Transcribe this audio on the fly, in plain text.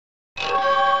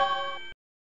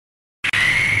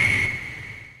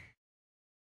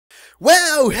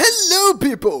Well, hello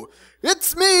people!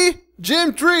 It's me,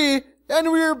 Jim Tree,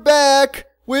 and we're back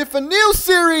with a new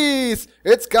series!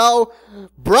 It's called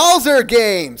Browser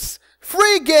Games!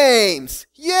 Free games!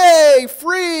 Yay,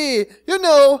 free! You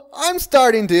know, I'm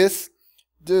starting this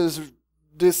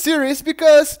series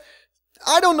because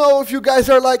I don't know if you guys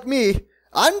are like me.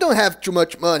 I don't have too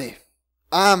much money.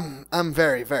 I'm not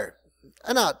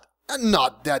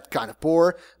that kind of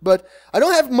poor, but I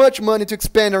don't have much money to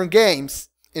spend on games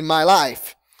in my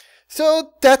life.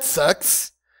 So that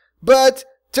sucks. But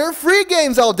there are free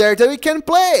games out there that we can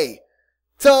play.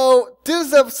 So this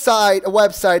is a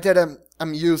website that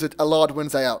I'm using a lot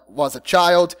when I was a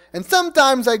child, and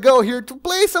sometimes I go here to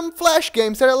play some Flash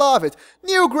games that I love it.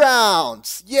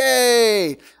 Newgrounds!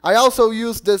 Yay! I also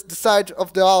use the site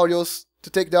of the audios to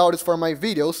take the audios for my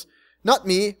videos. Not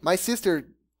me, my sister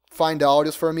find the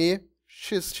audios for me.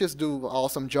 She's do an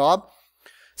awesome job.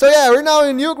 So yeah, we're now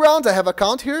in Newgrounds. I have an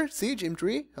account here. See, Jim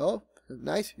Tree. Oh,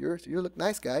 nice. You look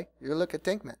nice, guy. You look a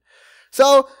tank man.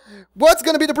 So, what's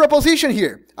gonna be the proposition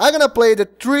here? I'm gonna play the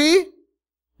 3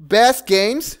 best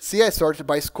games. See, I sorted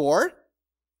by score.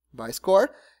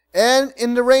 And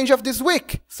in the range of this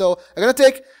week. So, I'm gonna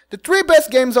take the 3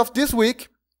 best games of this week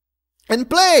and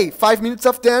play 5 minutes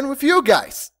of them with you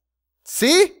guys.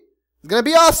 See? It's gonna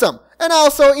be awesome. And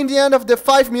also, in the end of the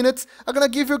 5 minutes, I'm gonna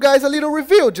give you guys a little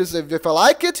review, just if I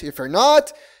like it, if you're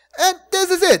not. And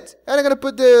this is it. And I'm gonna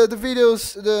put the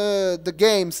videos, the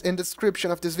games in the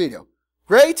description of this video.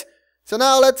 Great? So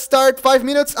now let's start 5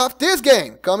 minutes of this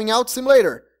game, Coming Out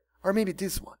Simulator. Or maybe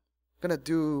this one. I'm gonna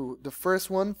do the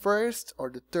first one first, or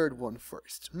the third one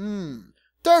first.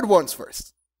 Third one's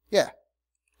first. Yeah,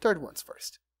 third one's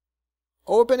first.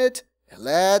 Open it, and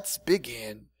let's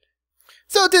begin.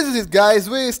 So this is it, guys.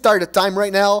 We start the time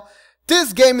right now.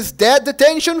 This game is Dead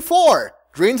Detention 4.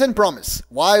 Dreams and Promise.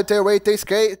 While they wait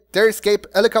their escape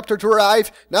helicopter to arrive,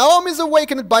 Naomi is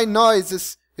awakened by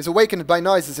noises in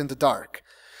the dark.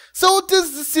 So this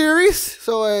is the series.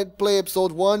 So I play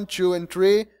episode 1, 2, and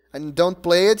 3, and don't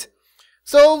play it.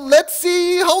 So let's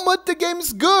see how much the game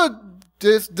is good.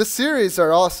 The series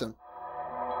are awesome.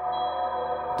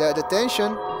 Dead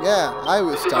Detention. Yeah, I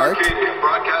will start.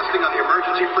 Broadcasting on the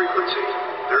emergency frequency.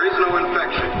 There is no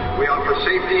infection. We offer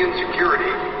safety and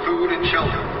security, food and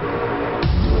shelter.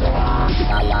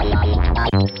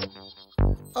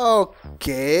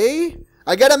 Okay.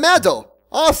 I got a medal.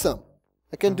 Awesome.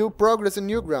 I can do progress in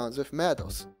Newgrounds with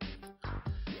medals.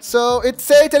 So it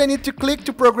says that I need to click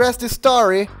to progress the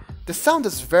story. The sound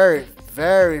is very,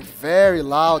 very, very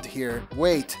loud here.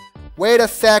 Wait a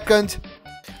second.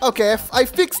 Okay, I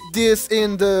fixed this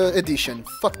in the edition.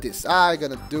 Fuck this. I'm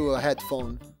gonna do a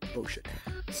headphone bullshit.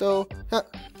 So,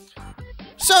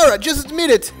 Sarah, just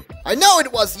admit it. I know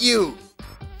it was you.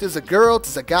 This is a girl,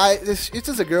 this is a guy. It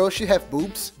is a girl, she have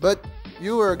boobs. But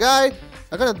you were a guy.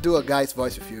 I'm gonna do a guy's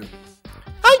voice with you.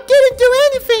 I didn't do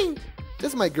anything.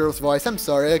 This is my girl's voice. I'm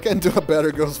sorry, I can't do a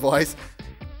better girl's voice.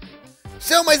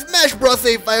 So my Smash Bros.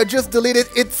 Save file just deleted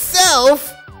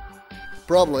itself.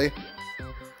 Probably.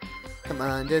 Come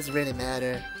on, doesn't really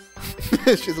matter.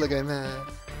 She's looking mad.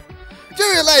 Do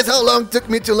you realize how long it took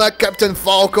me to lock Captain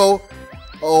Falco?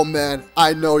 Oh man,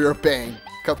 I know your pain.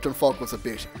 Captain Falco's a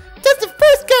bitch. That's the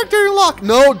first character in lock.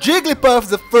 No, Jigglypuff's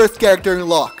the first character in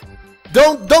lock.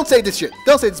 Don't say this shit.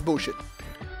 Don't say this bullshit.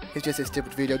 It's just a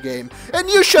stupid video game. And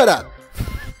you shut up.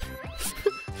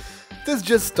 This is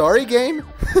just story game?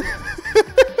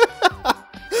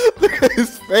 Look at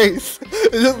his face.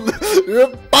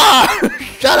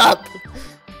 Shut up.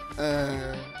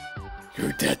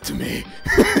 You're dead to me.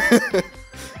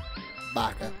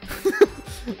 Baka.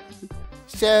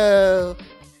 So,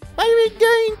 what are we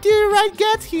going to write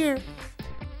guts here?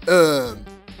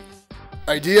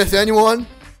 Ideas, anyone?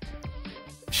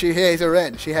 She has a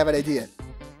rent. She have an idea.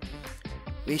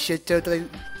 We should totally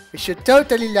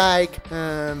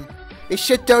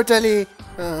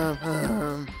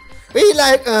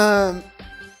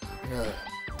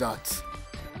dots.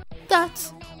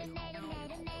 Dots.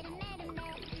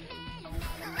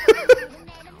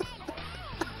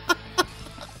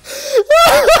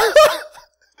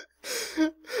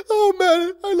 Oh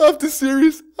man, I love this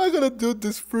series. I'm gonna do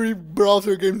this free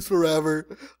browser games forever.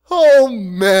 Oh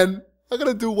man, I'm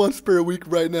gonna do once per week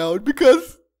right now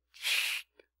because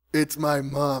it's my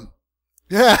mom.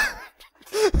 Yeah.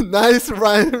 Nice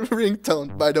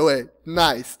ringtone, by the way.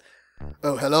 Nice.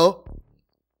 Oh, hello?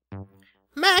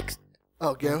 Max?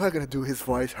 Oh, yeah, we're gonna do his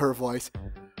voice, her voice.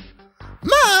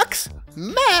 Max!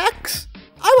 Max!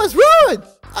 I was ruined!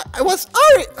 I was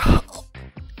hurried!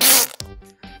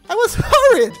 I was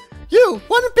hurried! You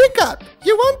want to pick up?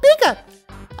 You want pick up?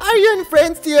 Are you and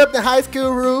friends still up the high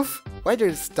school roof? Why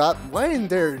did it stop? Why isn't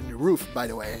there in the roof, by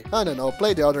the way? I don't know.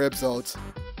 Play the other episodes.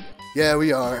 Yeah,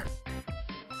 we are.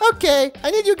 Okay,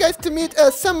 I need you guys to meet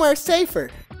somewhere safer.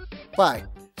 Why?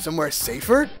 Somewhere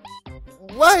safer?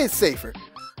 Why is safer?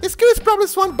 This school is probably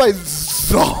swamped by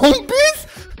zombies?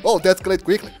 Oh, that escalated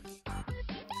quickly.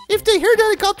 If they hear the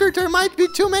helicopter, there might be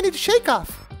too many to shake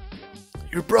off.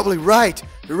 You're probably right.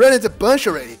 We ran into a bunch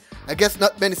already. I guess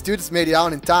not many students made it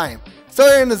out in time. So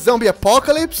you're in a zombie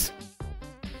apocalypse?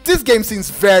 This game seems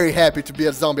very happy to be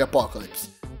a zombie apocalypse.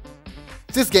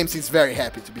 This game seems very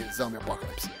happy to be a zombie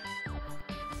apocalypse.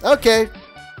 Okay.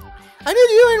 I need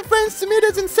you and friends to meet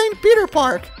us in St. Peter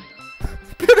Park.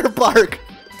 Peter Park.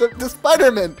 The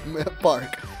Spider-Man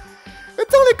park.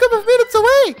 It's only a couple of minutes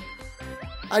away.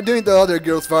 I'm doing the other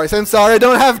girl's voice. I'm sorry, I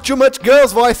don't have too much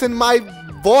girl's voice in my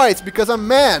voice because I'm a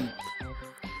man.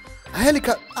 A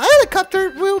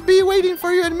helicopter will be waiting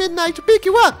for you at midnight to pick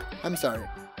you up. I'm sorry.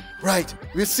 Right,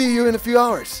 we'll see you in a few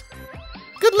hours.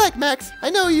 Good luck, Max. I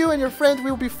know you and your friend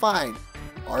will be fine.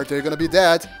 Or they're gonna be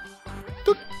dead.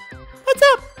 What's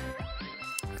up?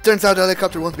 It turns out the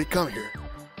helicopter won't be coming here.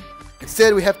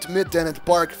 Instead, we have to meet them at the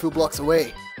park a few blocks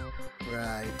away.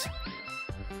 Right.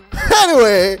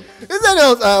 Anyway, is that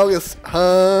else always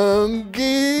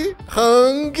hungry?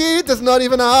 Hungry? There's not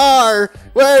even an R.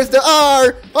 Where's the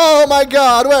R? Oh my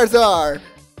god, where's the R?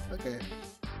 Okay.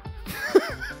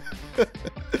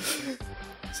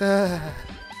 Spera.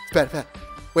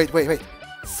 Wait.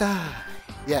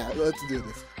 Yeah, let's do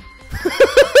this.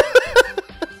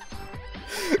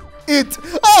 Eat.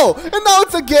 Oh, and now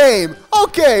it's a game.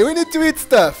 Okay, we need to eat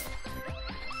stuff.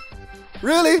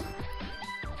 Really?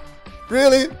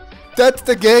 Really? That's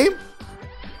the game?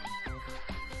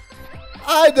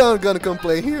 I don't gonna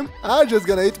complain him. I'm just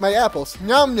gonna eat my apples.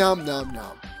 Nom nom nom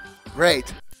nom.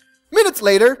 Great. Minutes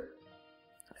later.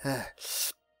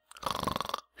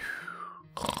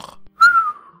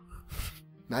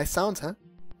 Nice sounds, huh?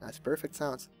 That's perfect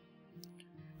sounds.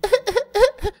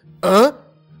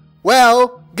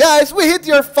 Well, guys, we hit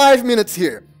your 5 minutes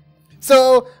here.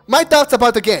 So, my thoughts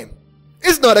about the game.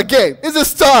 It's not a game, it's a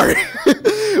story.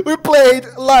 We played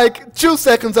like 2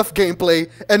 seconds of gameplay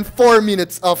and 4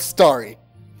 minutes of story.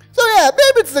 So yeah,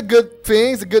 maybe it's a good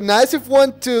thing, it's a good nice. If you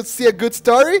want to see a good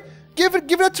story, give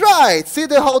it a try. See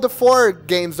how the 4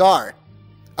 games are.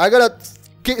 I gotta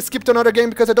skip to another game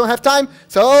because I don't have time.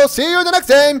 So see you in the next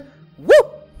game. Woo!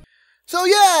 So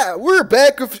yeah, we're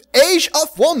back with Age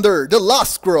of Wonder: The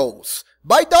Lost Scrolls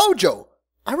by Dojo.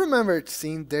 I remember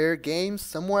seeing their games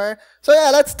somewhere. So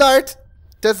yeah, let's start.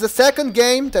 That's the second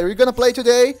game that we're gonna play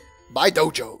today by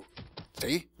Dojo.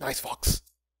 See? Nice fox.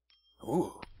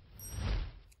 Ooh.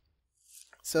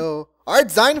 So, art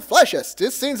design flashes.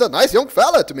 This seems a nice young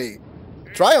fella to me.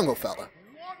 Triangle fella.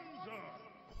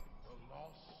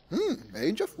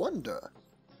 Age of Wonder.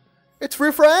 It's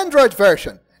free for Android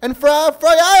version. And for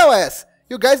iOS.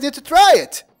 You guys need to try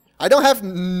it. I don't have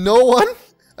no one.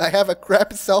 I have a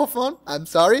crappy cell phone. I'm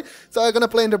sorry. So I'm gonna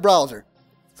play in the browser.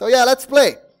 So yeah, let's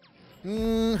play.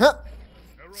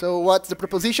 So what's the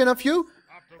proposition of you?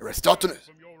 Aristotle.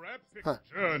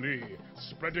 Journey,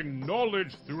 spreading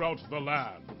knowledge throughout the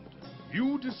land.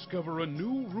 You discover a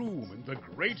new room in the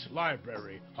great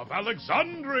library of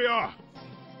Alexandria.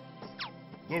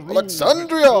 The room is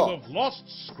full of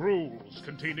lost scrolls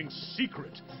containing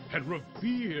secret and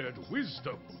revered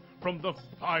wisdom from the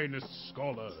finest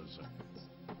scholars.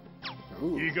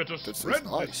 Ooh, eager to spread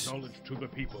this knowledge to the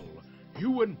people,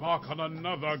 you embark on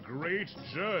another great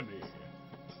journey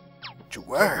to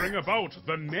bring about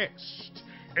the next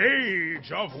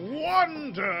Age of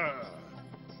Wonder.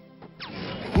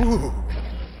 Ooh,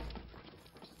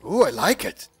 I like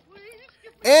it.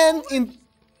 And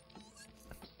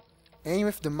aim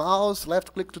with the mouse,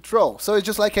 left click to throw. So it's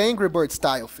just like an Angry Bird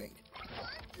style thing.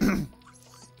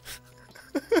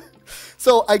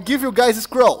 So I give you guys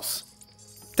scrolls.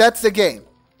 That's the game.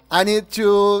 I need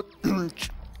to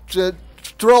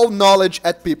throw knowledge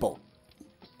at people.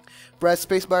 Press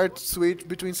spacebar to switch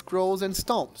between scrolls and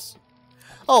stones.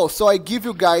 Oh, so I give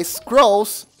you guys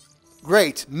scrolls.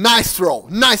 Great, nice throw,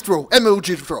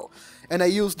 MLG throw. And I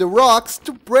use the rocks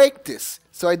to break this,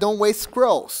 so I don't waste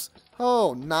scrolls.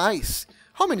 Oh, nice.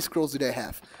 How many scrolls do I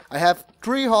have? I have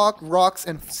 3 rocks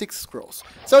and 6 scrolls.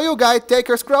 So you guys take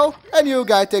your scroll, and you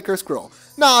guys take your scroll.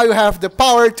 Now you have the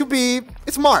power to be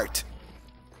smart.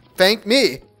 Thank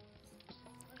me.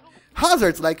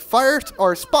 Hazards like fires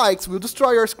or spikes will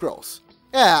destroy your scrolls.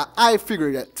 Yeah, I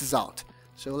figured this out.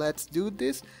 So let's do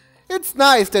this. It's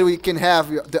nice that we can have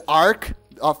the arc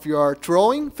of your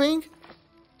throwing thing.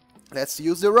 Let's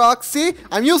use the rock. See,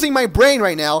 I'm using my brain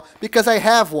right now because I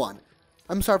have one.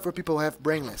 I'm sorry for people who have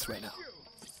brainless right now.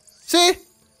 See?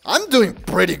 I'm doing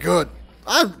pretty good.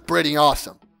 I'm pretty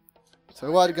awesome.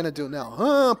 So what are you gonna do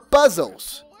now?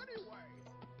 Puzzles.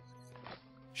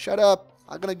 Shut up.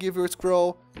 I'm gonna give you a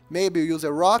scroll. Maybe you use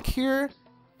a rock here.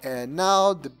 And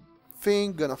now the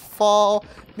thing gonna fall.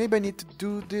 Maybe I need to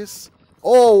do this.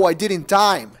 Oh, I did in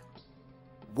time.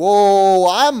 Whoa,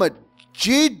 I'm a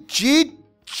genius.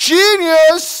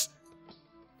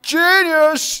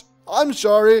 Genius. I'm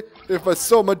sorry if I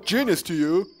so much genius to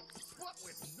you.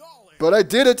 But I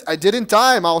did it. I did in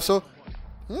time also.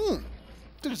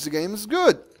 This game is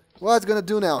good. What's gonna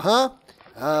do now,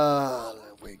 huh?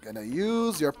 We're gonna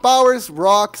use your powers,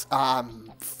 rocks.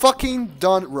 I'm fucking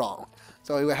done wrong.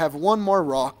 So we have one more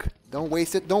rock. Don't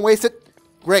waste it. Don't waste it.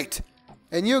 Great.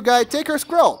 And you guys take your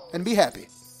scroll and be happy.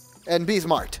 And be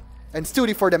smart. And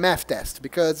study for the math test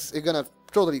because you're gonna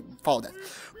totally follow that.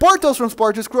 Portals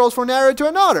transport the scrolls from an area to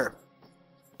another.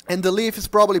 And the leaf is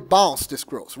probably bounce the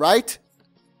scrolls, right?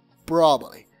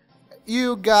 Probably.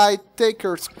 You guys take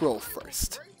your scroll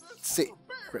first. See.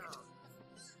 Great.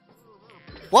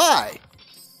 Why?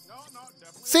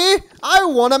 See? I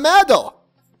won a medal.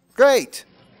 Great.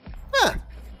 Huh.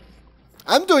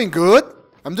 I'm doing good.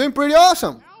 I'm doing pretty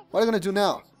awesome. What are you gonna do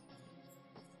now?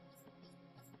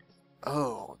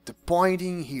 Oh, the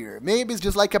pointing here. Maybe it's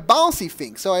just like a bouncy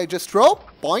thing. So I just throw,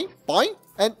 point,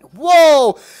 and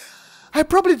whoa! I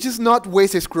probably just not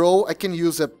waste a scroll. I can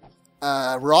use a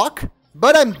rock,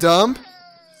 but I'm dumb.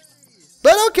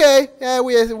 But okay, yeah,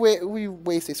 we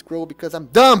waste a scroll because I'm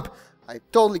dumb. I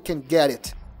totally can get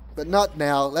it, but not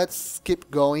now. Let's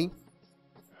keep going.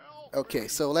 Okay,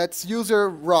 so let's use our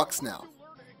rocks now.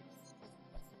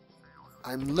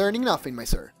 I'm learning nothing, my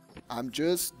sir. I'm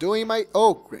just doing my...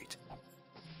 Oh, great.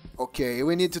 Okay,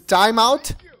 we need to time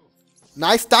out.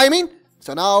 Nice timing.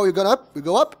 So now you go up,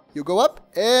 you go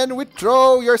up, and we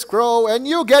throw your scroll, and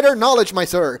you get your knowledge, my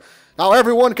sir. Now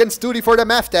everyone can study for the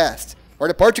math test, for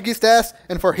the Portuguese test,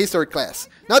 and for history class.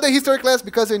 Not the history class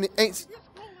because in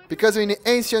the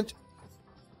ancient...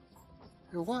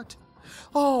 What?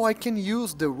 Oh, I can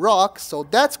use the rock, so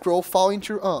that scroll fall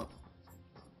into... Oh.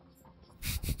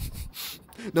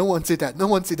 No one see that. No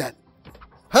one see that.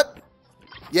 Hut.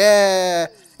 Yeah.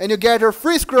 And you get your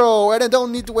free scroll, and I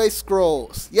don't need to waste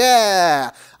scrolls.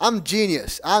 Yeah. I'm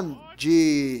genius. I'm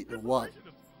what?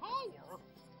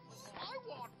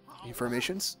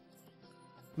 Informations?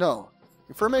 No.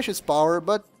 Information is power,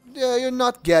 but yeah, you're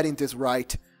not getting this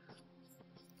right.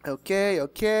 Okay,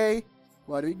 okay.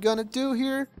 What are we gonna do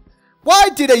here? Why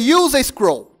did I use a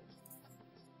scroll?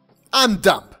 I'm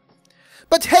dumb.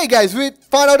 But hey guys, we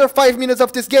found out our 5 minutes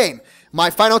of this game. My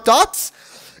final thoughts?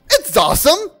 It's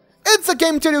awesome! It's a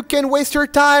game that you can waste your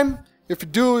time. If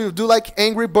you do like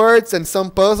Angry Birds and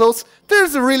some puzzles.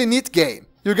 There's a really neat game.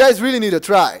 You guys really need to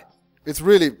try. It's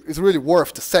really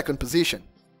worth the second position.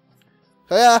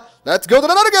 So yeah, let's go to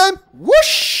another game!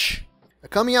 Whoosh! A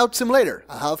coming out simulator.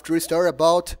 A half-true story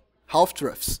about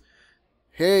half-truths.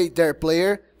 Hey there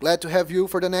player, glad to have you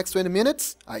for the next 20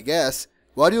 minutes, I guess.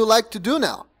 What do you like to do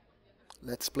now?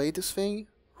 Let's play this thing.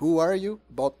 Who are you?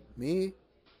 About me?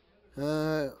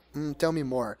 Tell me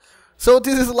more. So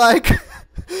this is like...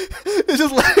 it's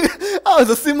just like... oh,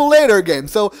 it's a simulator game.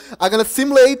 So I'm gonna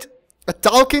simulate a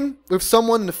talking with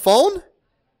someone on the phone?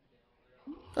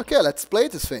 Okay, let's play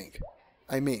this thing.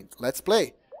 I mean, let's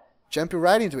play. Jumping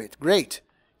right into it. Great.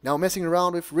 Now messing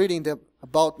around with reading the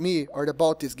about me or the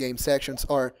about this game sections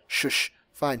or shush.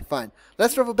 Fine, fine.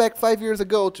 Let's travel back 5 years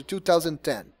ago to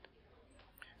 2010.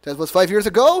 That was 5 years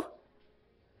ago?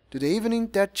 To the evening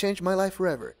that changed my life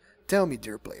forever. Tell me,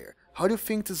 dear player, how do you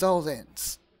think this all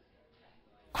ends?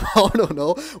 I don't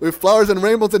know, with flowers and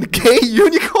rainbows and gay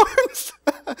unicorns?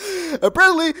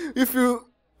 Apparently, if you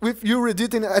read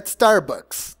it at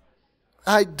Starbucks.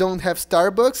 I don't have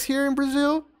Starbucks here in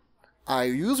Brazil. I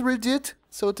use Reddit,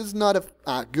 so it is not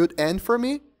a good end for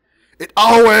me. It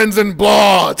all ends in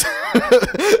blood!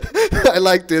 I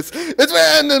like this. It's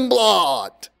end in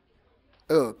blood!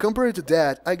 Oh, compared to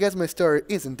that, I guess my story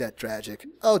isn't that tragic.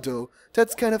 Although,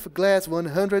 that's kind of a glass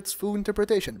 100's full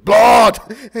interpretation. Blood!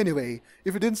 Anyway,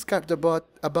 if you didn't skip the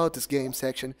about this game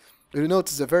section, you'll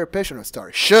notice a very passionate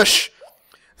story. Shush!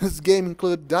 This game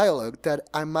includes dialogue that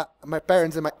my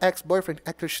parents and my ex-boyfriend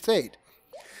actually said.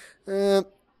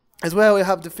 As well, we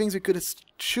have the things we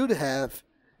should have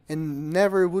and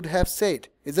never would have said.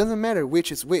 It doesn't matter which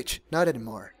is which, not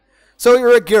anymore. So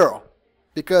you're a girl,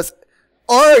 because...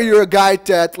 or you're a guy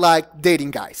that like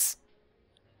dating guys.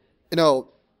 You know,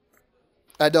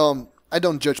 I don't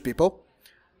judge people.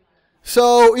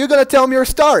 So you're gonna tell me your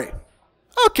story.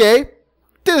 Okay,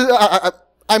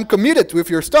 I'm committed with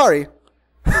your story.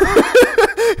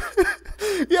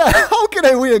 Yeah, how can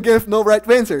can I win against no right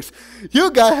answers?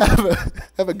 You guys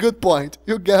have a good point.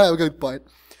 You guys have a good point.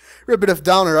 You're a bit of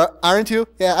downer, aren't you?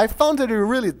 Yeah, I found that you're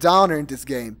really downer in this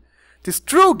game. This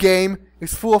true game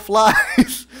is full of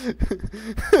lies.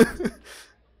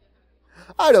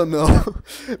 I don't know.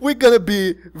 We're gonna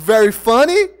be very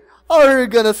funny, or we're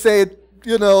gonna say,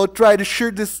 you know, try to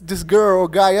cheer this girl or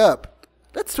guy up.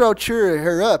 Let's try to cheer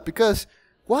her up, because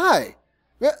why?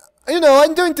 You know,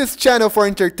 I'm doing this channel for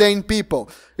entertain people.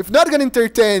 If not gonna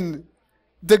entertain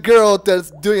the girl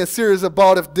that's doing a series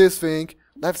about this thing,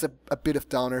 life's a bit of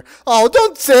downer. Oh,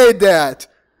 don't say that!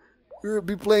 You'll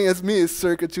be playing as me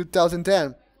circa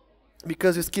 2010.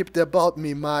 Because you skipped about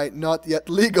me, my not yet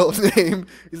legal name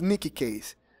is Nicky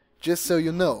Case. Just so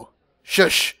you know.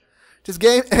 Shush! This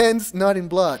game ends not in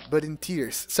blood, but in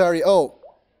tears. Sorry, oh.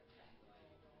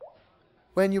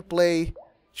 When you play,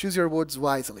 choose your words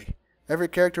wisely. Every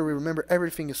character will remember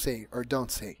everything you say or don't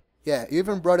say. Yeah, you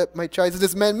even brought up my choice as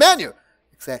this man menu!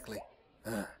 Exactly.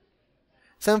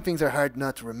 Some things are hard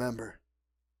not to remember.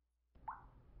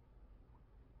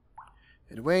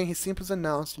 And when he simply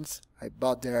announced, I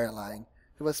bought the airline.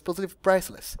 It was positively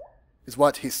priceless. Is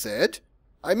what he said?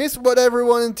 I missed what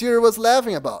everyone in theater was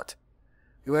laughing about.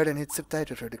 You hadn't hit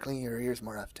subtitles or to clean your ears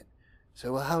more often.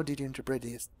 So how did you interpret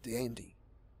the ending?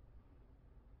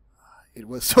 It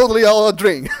was totally all a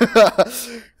dream.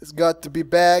 It's got to be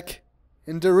back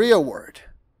in the real world.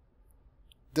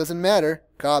 Doesn't matter.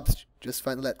 Cops just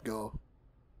finally let go.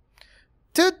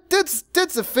 Dude, that's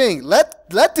the thing. Let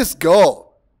this go.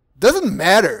 Doesn't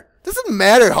matter. Doesn't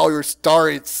matter how your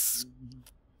story is.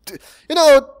 You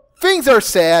know, things are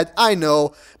sad, I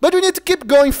know, but we need to keep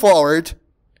going forward.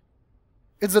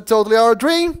 It's a totally our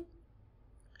dream.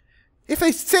 If I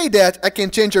say that, I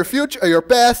can change your future or your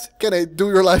past. Can I do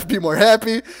your life be more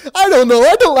happy? I don't know.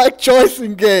 I don't like choice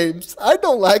in games. I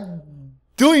don't like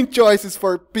doing choices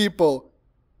for people.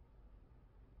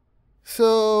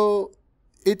 So,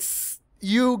 it's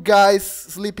you guys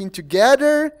sleeping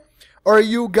together, or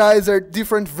you guys are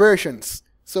different versions.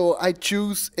 So I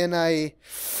choose and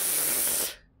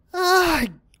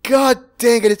God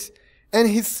dang it. And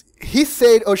he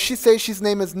said, or she said his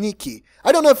name is Nikki.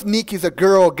 I don't know if Nikki is a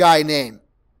girl or guy name.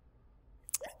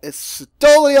 It's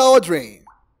totally all a dream.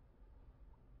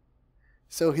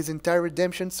 So his entire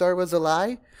redemption story was a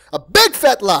lie? A big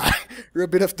fat lie! You're a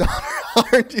bit of downer,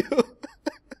 aren't you?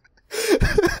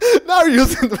 Now you're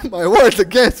using my words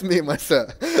against me, my son.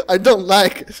 I don't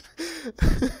like it.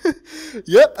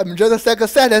 Yep, I'm just a second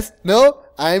sadist. No,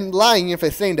 I'm lying if I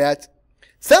say that.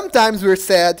 Sometimes we're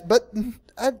sad, but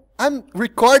I'm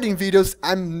recording videos.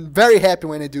 I'm very happy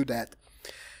when I do that.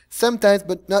 Sometimes,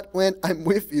 but not when I'm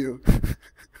with you.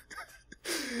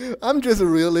 I'm just a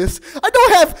realist. I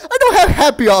don't have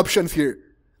happy options here.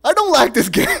 I don't like this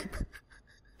game.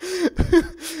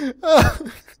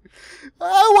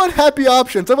 I want happy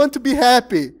options. I want to be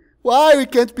happy. Why we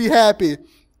can't be happy?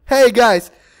 Hey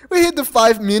guys, we hit the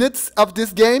 5 minutes of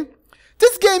this game.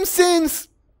 This game seems,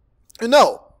 you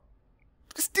know,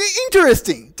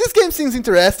 interesting. This game seems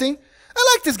interesting.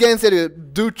 I like these games that you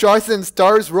do choices and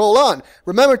stars roll on.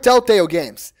 Remember Telltale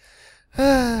games.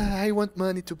 I want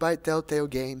money to buy Telltale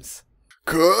games.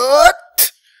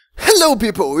 Cut! Hello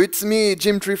people, it's me,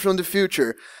 Jim Tree from the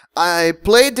future. I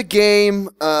played the game,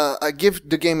 I give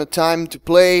the game a time to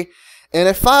play, and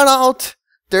I found out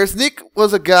there's Nick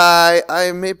was a guy.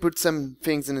 I may put some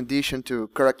things in addition to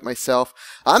correct myself.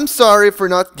 I'm sorry for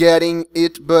not getting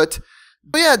it, but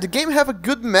yeah, the game have a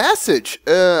good message.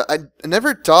 I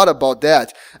never thought about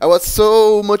that. I was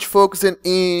so much focused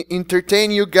in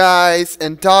entertain you guys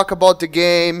and talk about the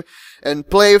game and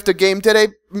play with the game that I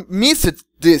missed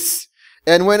this.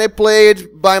 And when I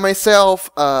played by myself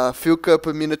a few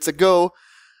couple minutes ago,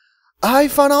 I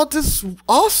found out this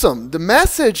awesome. The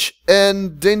message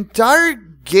and the entire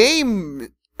game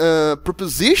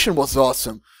proposition was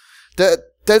awesome.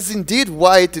 That's indeed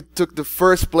why it took the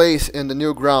first place in the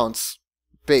Newgrounds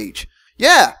page.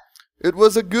 Yeah, it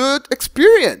was a good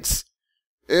experience.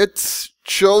 It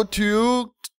showed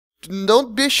you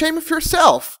don't be ashamed of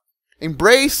yourself.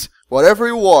 Embrace whatever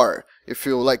you are. If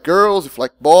you like girls, if you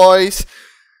like boys,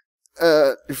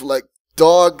 if you like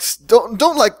dogs,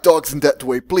 don't like dogs in that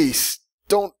way, please.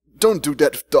 Don't do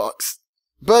that with dogs.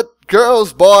 But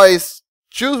girls, boys,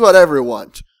 choose whatever you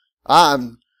want. I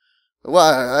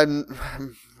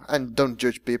don't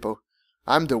judge people.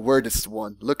 I'm the weirdest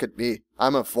one. Look at me.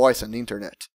 I'm a voice on the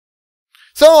internet.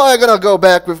 So I'm gonna go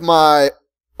back with my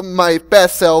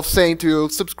past self saying to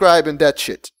subscribe and that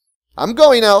shit. I'm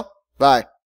going now. Bye.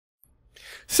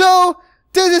 So,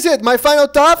 this is it. My final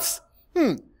thoughts?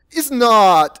 It's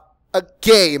not a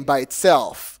game by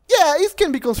itself. yeah, it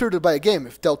can be considered by a game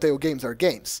if Telltale games are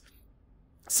games.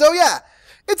 So yeah,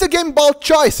 it's a game about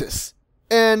choices.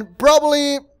 And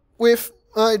probably with,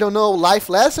 I don't know, life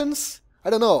lessons? I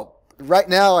don't know. Right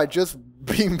now I just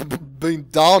being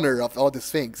downer of all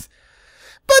these things.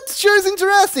 But sure is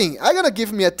interesting. I'm gonna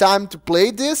give me a time to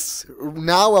play this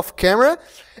now off camera.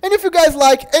 And if you guys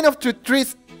like any of the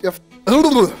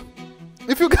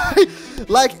if you guys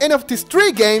like any of these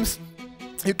 3 games,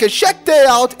 you can check that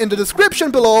out in the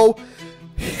description below.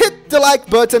 Hit the like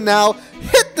button now.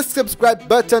 Hit the subscribe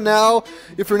button now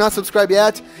if you're not subscribed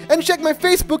yet. And check my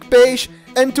Facebook page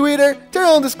and Twitter. They're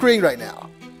on the screen right now.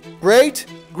 Great,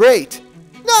 great.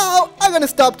 Now I'm gonna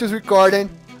stop this recording.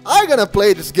 I'm gonna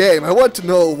play this game. I want to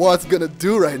know what's gonna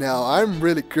do right now. I'm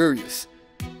really curious.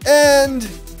 And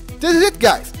this is it,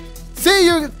 guys. See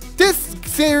you. This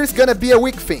series gonna be a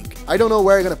week thing. I don't know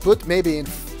where I'm gonna put. Maybe in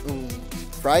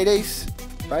Fridays.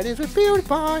 Fridays with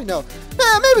PewDiePie. No.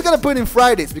 Yeah, maybe gonna put in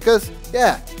Fridays because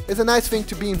yeah, it's a nice thing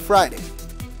to be in Friday.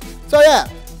 So yeah,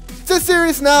 this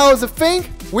series now is a thing,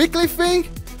 weekly thing.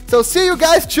 So see you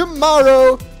guys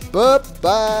tomorrow. Bye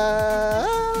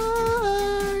bye.